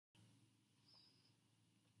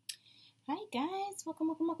Hi guys,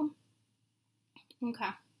 welcome. Okay.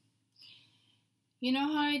 You know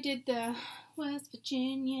how I did the West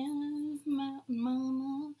Virginia Mountain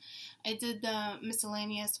Mama? I did the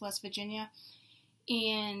miscellaneous West Virginia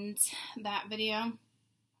and that video.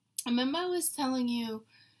 I remember I was telling you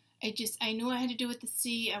I knew I had to do with the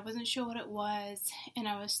sea. I wasn't sure what it was, and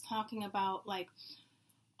I was talking about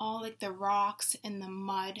all the rocks and the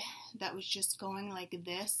mud that was just going like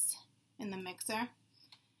this in the mixer.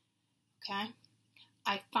 Okay,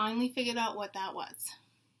 I finally figured out what that was.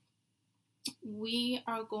 We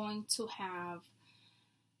are going to have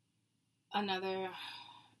another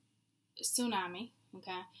tsunami,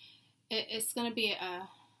 okay? It's going to be a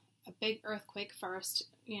big earthquake first,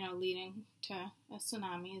 leading to a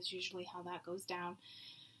tsunami is usually how that goes down.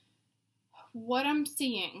 What I'm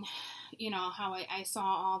seeing, how I saw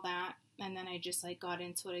all that, and then I just got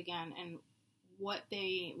into it again, and what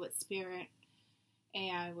Spirit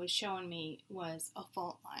AI was showing me was a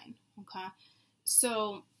fault line, okay?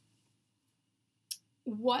 So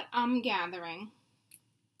what I'm gathering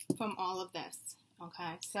from all of this,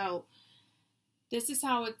 okay? So this is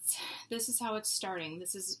how it's starting.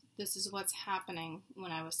 This is what's happening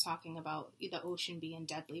when I was talking about the ocean being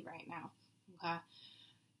deadly right now, okay?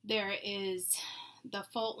 There is the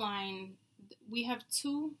fault line. We have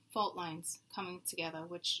two fault lines coming together,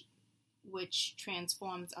 which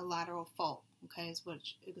transforms a lateral fault, okay, is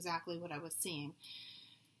exactly what I was seeing.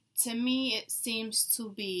 To me, it seems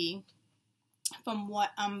to be, from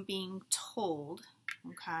what I'm being told,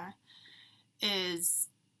 okay, is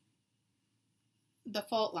the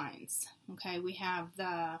fault lines, okay? We have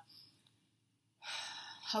the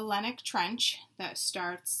Hellenic Trench that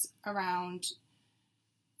starts around,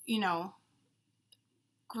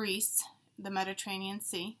 Greece, the Mediterranean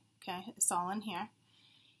Sea, okay? It's all in here.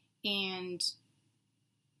 And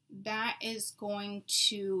that is going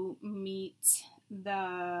to meet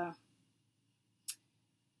the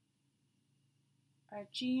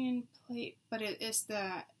Aegean plate, but it's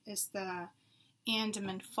the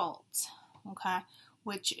Andaman Fault, okay,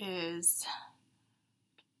 which is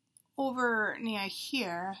over near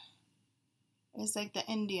here, is the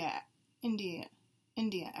India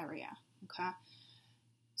area, okay.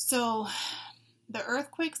 So the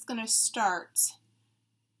earthquake's gonna start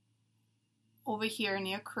over here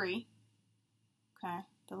near Crete, okay,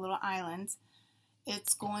 the little islands.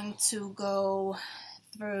 It's going to go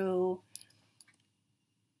through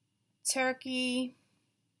Turkey,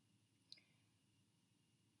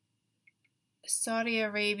 Saudi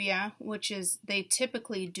Arabia, they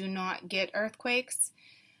typically do not get earthquakes,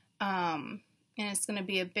 and it's going to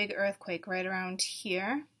be a big earthquake right around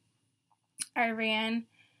here. Iran,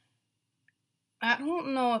 I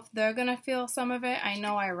don't know if they're going to feel some of it. I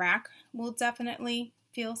know Iraq will definitely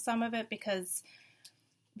feel some of it because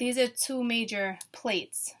these are two major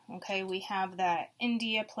plates, okay? We have the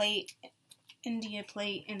India plate and the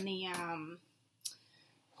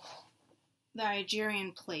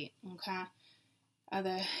Algerian plate, okay? Are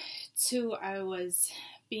the two I was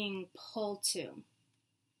being pulled to.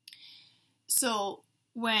 So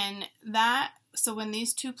when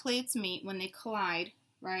these two plates meet, when they collide,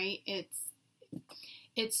 right,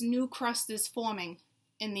 it's new crust is forming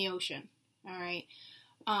in the ocean, all right?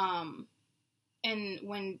 And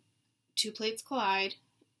when two plates collide,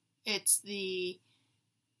 it's the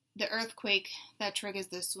earthquake that triggers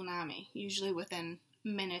the tsunami. Usually within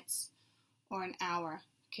minutes or an hour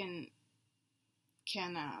can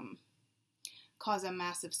cause a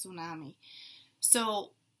massive tsunami.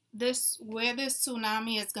 So where this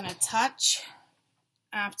tsunami is going to touch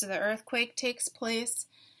after the earthquake takes place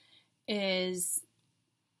is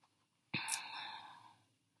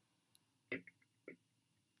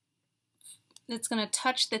it's going to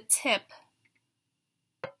touch the tip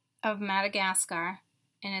of Madagascar,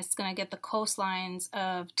 and it's going to get the coastlines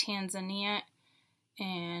of Tanzania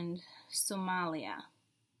and Somalia.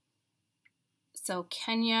 So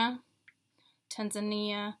Kenya,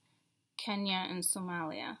 Tanzania, Kenya, and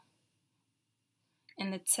Somalia,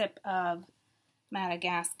 and the tip of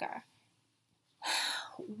Madagascar.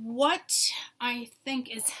 What I think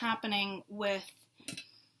is happening with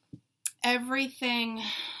everything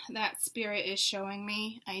that Spirit is showing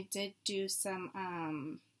me, I did do some,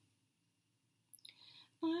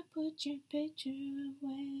 I put your picture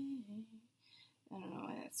away. I don't know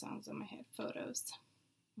why that song's on my head. Photos.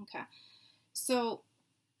 Okay. So,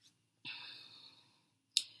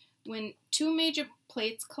 when two major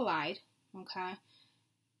plates collide, okay,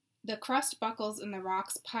 the crust buckles and the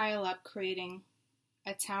rocks pile up, creating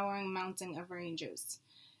a towering mountain of ranges.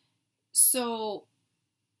 So,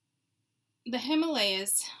 the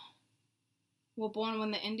Himalayas were born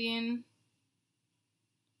when the Indian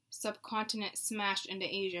subcontinent smashed into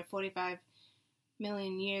Asia 45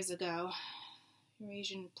 million years ago.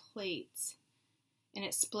 Eurasian plate. And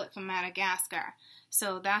it split from Madagascar.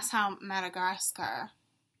 So that's how Madagascar,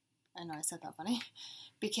 I know I said that funny,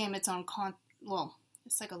 became its own well,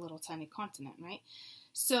 it's like a little tiny continent, right?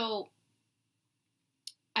 So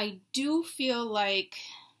I do feel like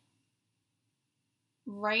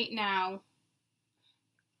right now,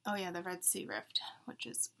 oh yeah, the Red Sea Rift, which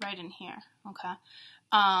is right in here, okay?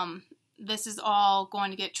 This is all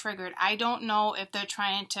going to get triggered. I don't know if they're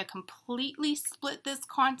trying to completely split this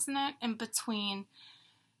continent in between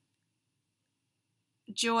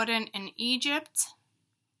Jordan and Egypt,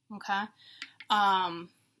 okay?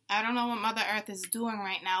 I don't know what Mother Earth is doing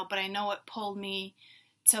right now, but I know it pulled me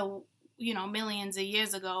to, you know, millions of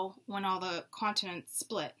years ago when all the continents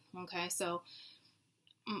split, okay? So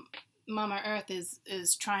Mama Earth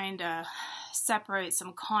is trying to separate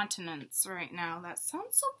some continents right now. That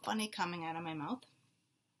sounds so funny coming out of my mouth.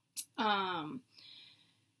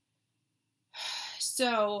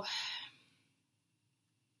 So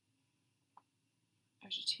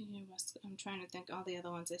Argentina, West, I'm trying to think all the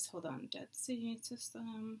other ones. Hold on, Dead Sea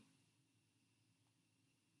System.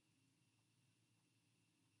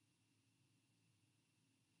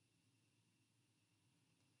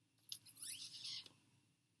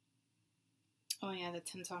 Oh yeah, the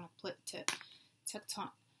tectonic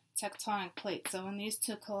plate. So when these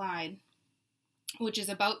two collide, which is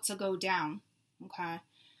about to go down, okay,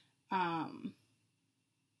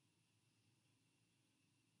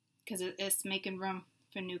 because it's making room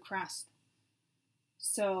for new crust.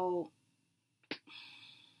 So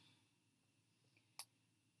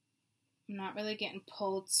I'm not really getting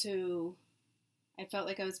pulled to, I felt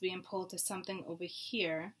like I was being pulled to something over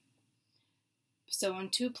here. So when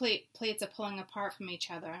two plates are pulling apart from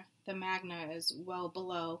each other, the magma is well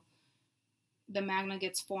below. The magma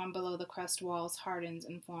gets formed below the crust walls, hardens,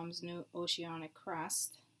 and forms new oceanic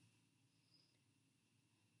crust.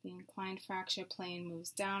 The inclined fracture plane moves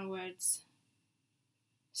downwards,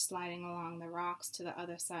 sliding along the rocks to the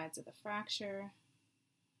other sides of the fracture.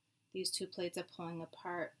 These two plates are pulling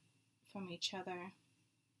apart from each other.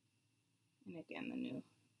 And again, the new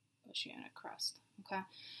oceanic crust. Okay,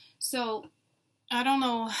 so I don't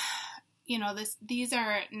know, you know, these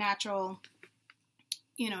are natural,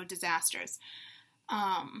 you know, disasters.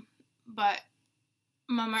 But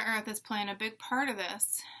Mama Earth is playing a big part of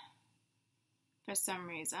this for some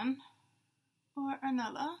reason or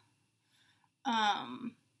another.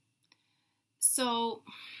 So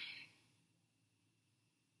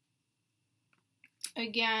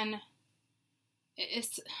again,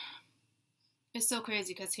 it's so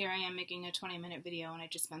crazy because here I am making a 20-minute video and I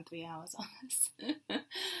just spent 3 hours on this.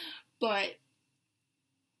 But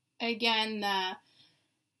again, the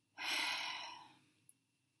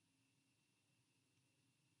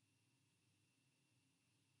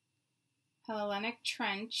Hellenic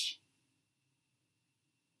Trench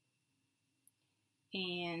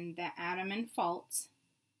and the Ottoman Fault,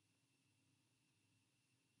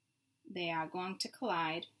 they are going to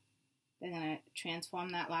collide. They're going to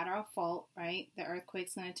transform that lateral fault, right? The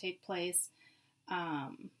earthquake's going to take place.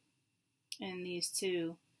 And these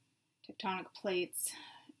two tectonic plates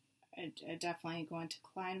are definitely going to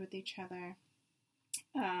collide with each other.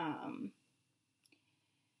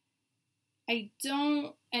 I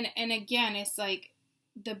don't, and again, it's like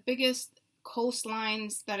the biggest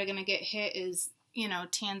coastlines that are going to get hit is, you know,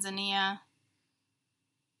 Tanzania,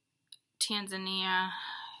 Kenya,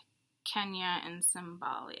 and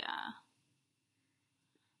Somalia.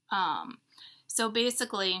 So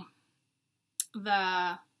basically,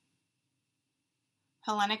 the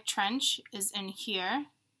Hellenic Trench is in here,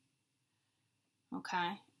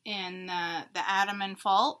 okay, and the Ottoman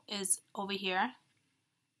Fault is over here,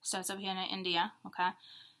 starts over here in India, okay.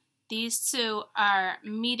 These two are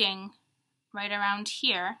meeting right around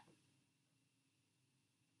here,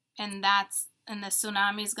 and the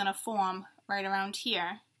tsunami is going to form right around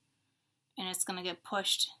here, and it's going to get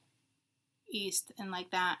pushed east and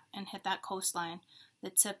like that and hit that coastline, the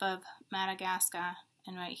tip of Madagascar,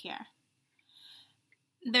 and right here.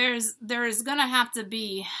 There's going to have to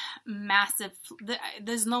be massive,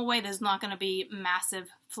 there's no way there's not going to be massive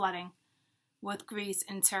flooding with Greece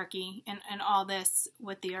and Turkey and all this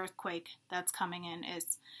with the earthquake that's coming in.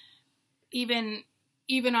 Is even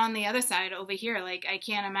on the other side over here, like I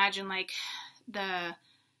can't imagine like the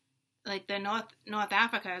North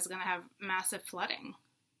Africa is going to have massive flooding.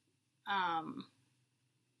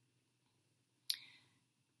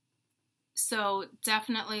 So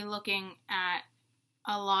definitely looking at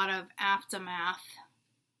a lot of aftermath.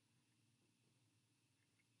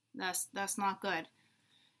 That's not good.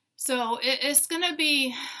 So it's going to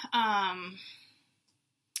be,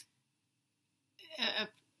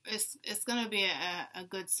 it's going to be a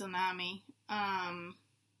good tsunami. I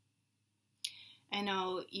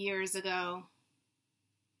know years ago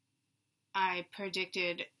I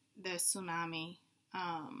predicted the tsunami.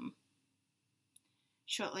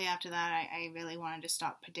 Shortly after that, I really wanted to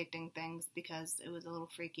stop predicting things because it was a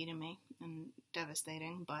little freaky to me and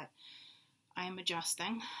devastating, but I am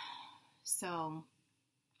adjusting. So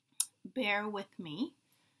bear with me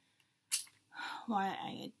while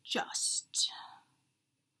I adjust.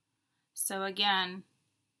 So again,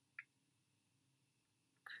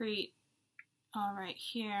 Crete, all right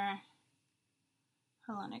here,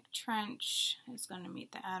 Hellenic Trench is going to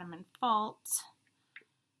meet the Ottoman Fault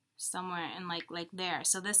somewhere in like there.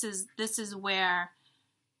 So this is where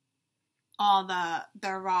all the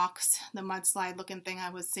rocks, the mudslide looking thing I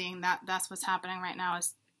was seeing, that's what's happening right now,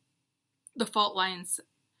 is the fault lines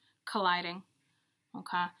colliding.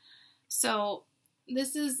 Okay, so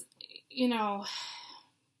this is, you know,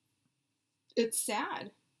 it's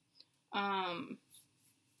sad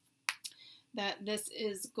that this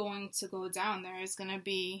is going to go down. There is going to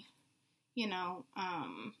be, you know,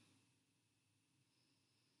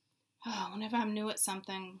 whenever I'm new at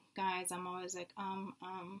something, guys, I'm always like, I'm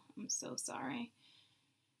so sorry.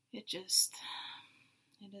 It is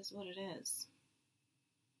what it is.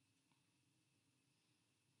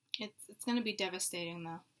 It's going to be devastating,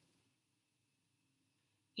 though.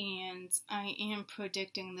 And I am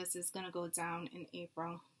predicting this is going to go down in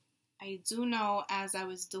April. I do know, as I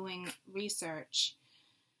was doing research,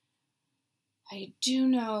 I do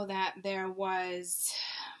know that there was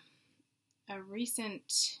a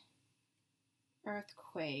recent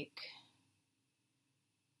earthquake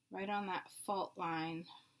right on that fault line.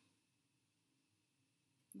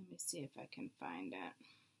 Let me see if I can find it.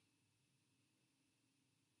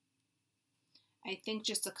 I think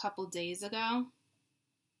just a couple days ago.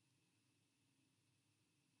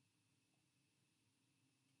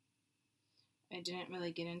 I didn't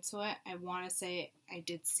really get into it. I want to say I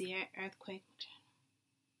did see an earthquake.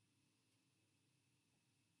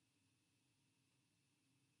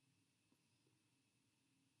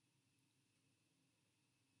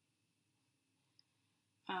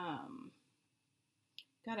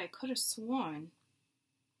 God, I could have sworn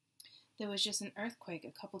there was just an earthquake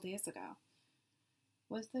a couple days ago.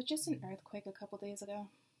 Was there just an earthquake a couple days ago?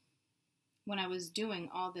 When I was doing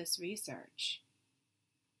all this research.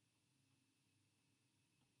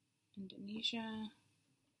 Indonesia.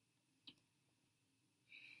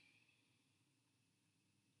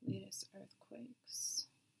 Latest earthquakes.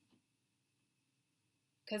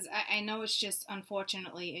 Because I know it's just,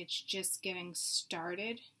 unfortunately, it's just getting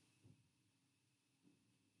started.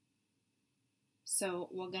 So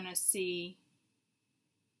we're going to see.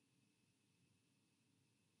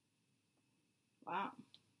 Wow.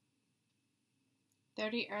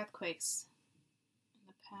 30 earthquakes in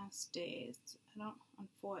the past days. I don't, on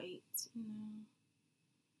 4/8, no.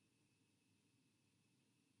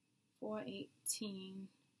 4/18,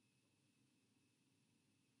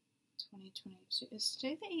 2022. Is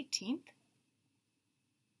today the 18th?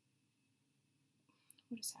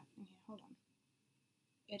 What is happening here? Hold on.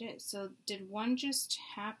 It is. So did one just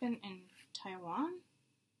happen in Taiwan?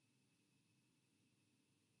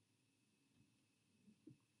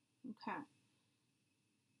 Okay.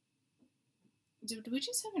 Did we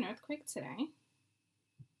just have an earthquake today?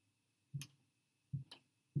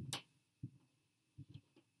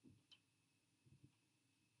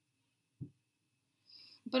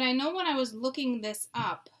 But I know when I was looking this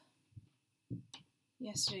up,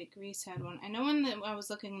 yesterday Greece had one. I know when I was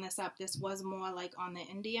looking this up, this was more like on the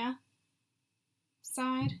India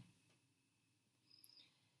side.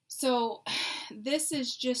 So this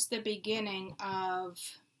is just the beginning of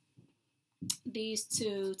these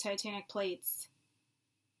two tectonic plates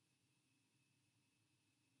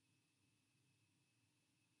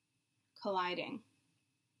colliding.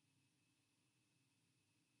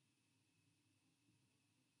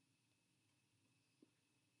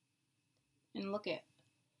 And look at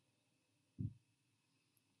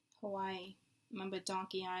Hawaii. Remember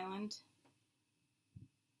Donkey Island?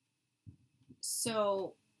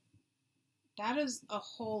 So that is a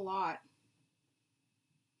whole lot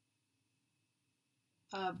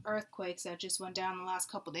of earthquakes that just went down the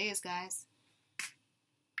last couple days, guys.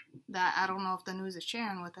 That I don't know if the news is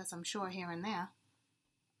sharing with us. I'm sure here and there,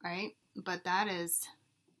 right? But that is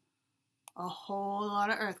a whole lot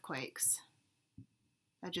of earthquakes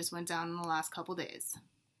that just went down in the last couple days.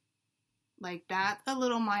 Like, that's a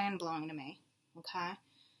little mind-blowing to me, okay?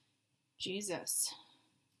 Jesus.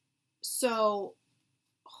 So,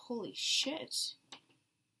 Holy shit.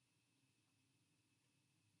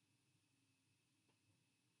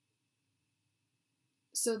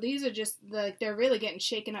 So these are just, like, they're really getting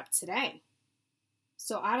shaken up today.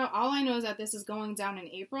 So all I know is that this is going down in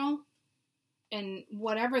April. And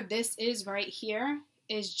whatever this is right here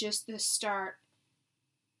is just the start.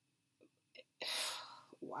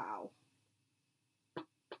 Wow.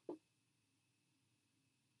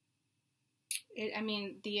 I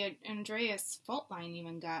mean, the Andreas fault line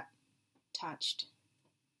even got touched.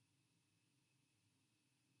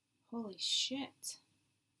 Holy shit.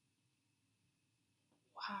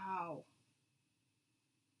 Wow.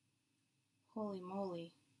 Holy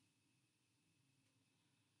moly.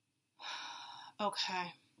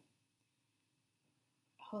 Okay.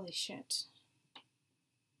 Holy shit.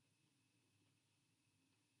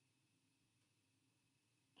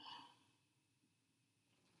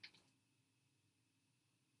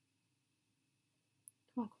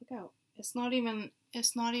 Come on, click out. It's not even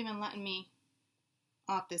letting me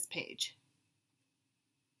off this page.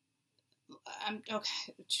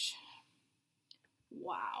 Okay.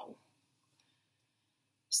 Wow.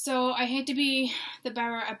 So I hate to be the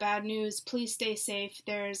bearer of bad news. Please stay safe.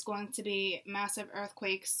 There's going to be massive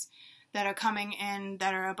earthquakes that are coming in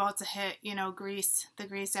that are about to hit, Greece, the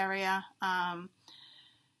Greece area.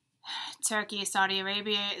 Turkey, Saudi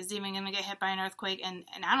Arabia is even going to get hit by an earthquake, and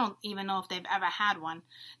I don't even know if they've ever had one.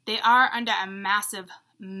 They are under a massive,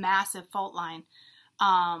 massive fault line.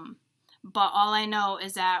 But all I know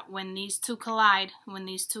is that when these two collide, when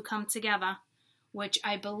these two come together, which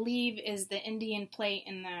I believe is the Indian plate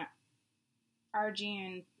and the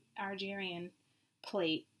Algerian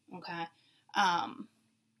plate, okay?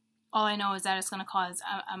 All I know is that it's going to cause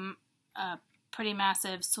a pretty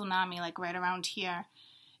massive tsunami, like right around here,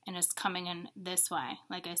 and it's coming in this way.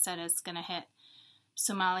 Like I said, it's going to hit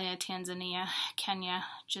Somalia, Tanzania, Kenya,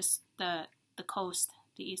 just the coast,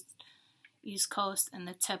 the east coast, and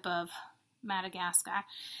the tip of Madagascar.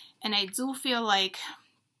 And I do feel like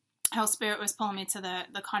how Spirit was pulling me to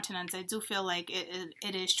the continents, I do feel like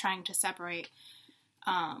it is trying to separate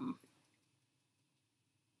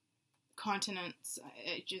continents.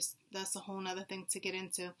 That's a whole nother thing to get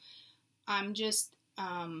into. I'm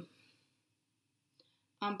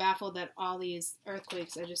baffled that all these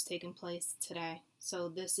earthquakes are just taking place today. So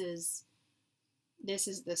this is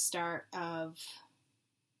the start of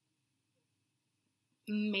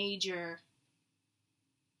major.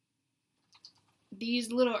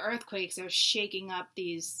 These little earthquakes are shaking up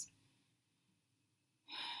these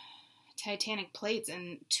tectonic plates,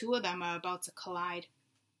 and two of them are about to collide.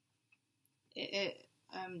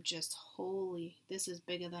 I'm just, holy, this is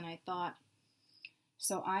bigger than I thought.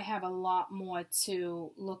 So I have a lot more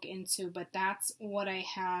to look into, but that's what I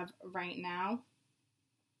have right now.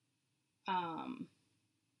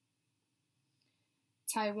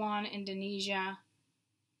 Taiwan, Indonesia,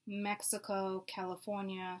 Mexico,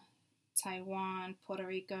 California, Taiwan, Puerto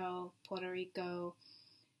Rico,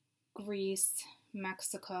 Greece,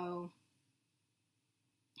 Mexico,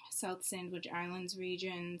 South Sandwich Islands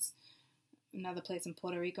regions, another place in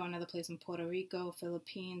Puerto Rico,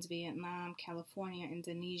 Philippines, Vietnam, California,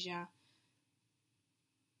 Indonesia.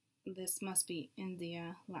 This must be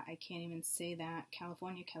India. I can't even say that.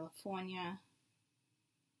 California,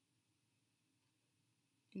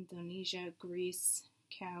 Indonesia, Greece,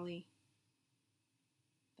 Cali.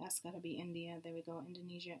 That's got to be India. There we go.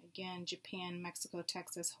 Indonesia again. Japan, Mexico,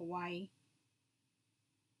 Texas, Hawaii.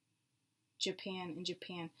 Japan.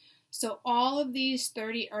 So all of these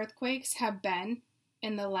 30 earthquakes have been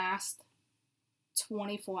in the last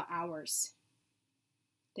 24 hours.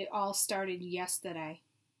 They all started yesterday.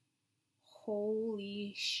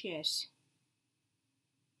 Holy shit.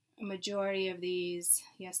 A majority of these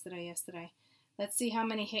yesterday. Let's see how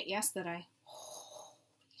many hit yesterday.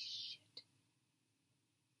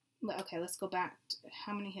 Okay, let's go back.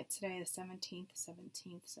 How many hit today? The 17th.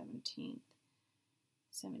 17.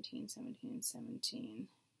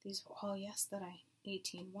 These were all yesterday.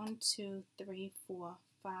 18. 1, 2, 3, 4,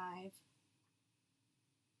 5,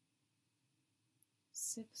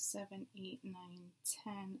 6, 7, 8, 9,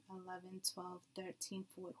 10, 11, 12, 13,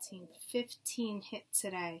 14, 15 hit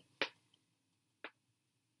today.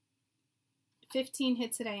 15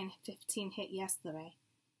 hit today and 15 hit yesterday.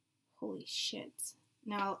 Holy shit.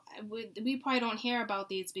 Now, we probably don't hear about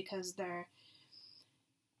these because the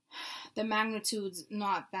magnitude's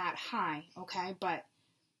not that high, okay? But,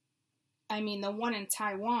 I mean, the one in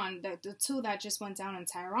Taiwan, the two that just went down in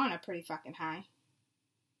Taiwan are pretty fucking high.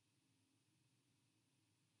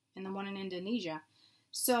 And the one in Indonesia.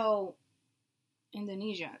 So,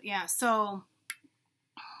 yeah. So,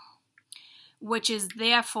 which is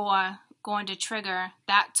therefore going to trigger.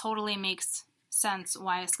 That totally makes sense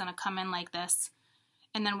why it's going to come in like this.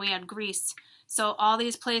 And then we had Greece. So all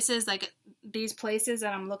these places, like these places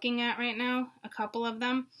that I'm looking at right now, a couple of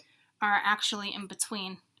them are actually in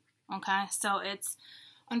between. Okay, so it's,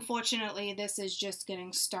 unfortunately, this is just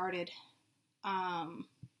getting started.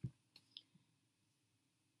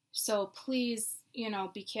 So please, you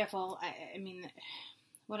know, be careful. I mean,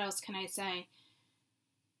 what else can I say?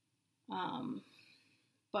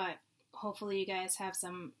 But hopefully you guys have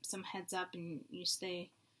some heads up and you stay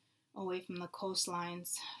away from the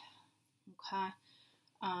coastlines. Okay.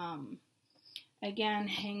 Again,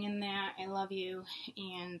 hang in there. I love you,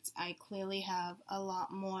 and I clearly have a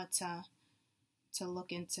lot more to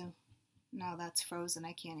look into. Now that's frozen.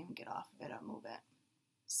 I can't even get off of it or move it.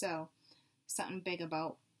 So, something big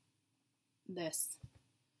about this.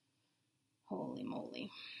 Holy moly.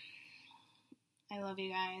 I love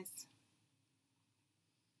you guys.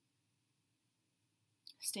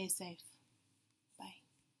 Stay safe.